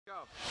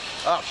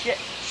Oh shit.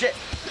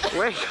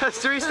 Wait,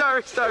 let's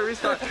restart.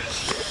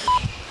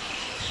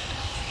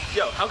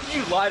 Yo, how can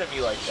you lie to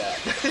me like that?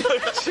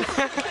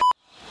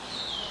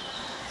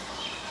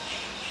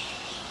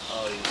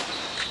 Oh,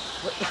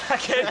 I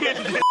can't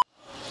even do.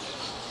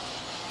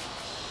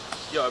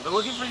 Yo, I've been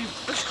looking for you.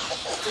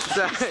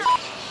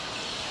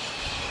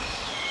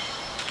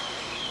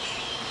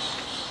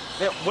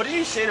 Man, what did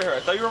you say to her? I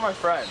thought you were my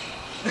friend.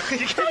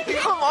 You can't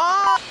come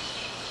on!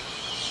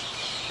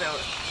 Man,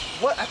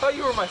 what? I thought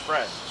you were my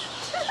friend.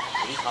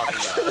 What are you talking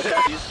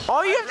about?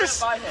 All you have to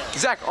say,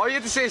 Zach, all you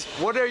have to say is,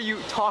 what are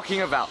you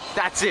talking about?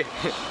 That's it.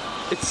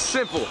 It's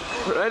simple.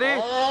 Ready?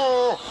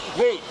 Oh,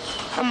 wait.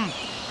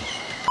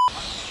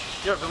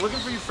 Yo, I've been looking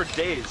for you for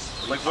days.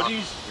 Like, what are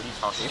you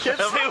talking about? Can't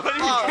say what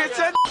you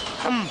said.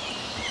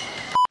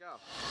 Go.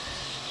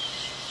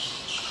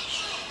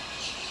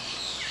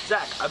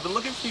 Zach, I've been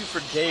looking for you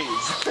for days.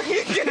 I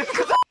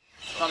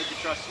thought I could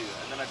trust you,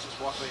 and then I just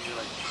walk away and you're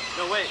like,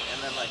 no wait,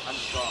 and then like, I'm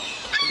just wrong.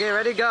 Okay,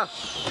 ready, go.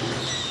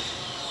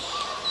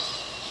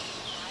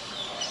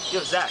 Yo,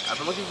 Zach, I've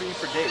been looking for you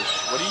for days.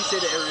 What do you say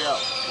to Ariel?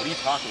 What are you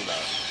talking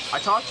about? I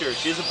talked to her,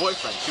 she has a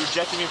boyfriend. She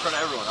rejected me in front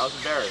of everyone. I was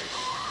embarrassed.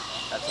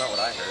 That's not what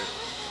I heard.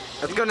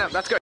 Let's go now,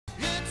 let's go.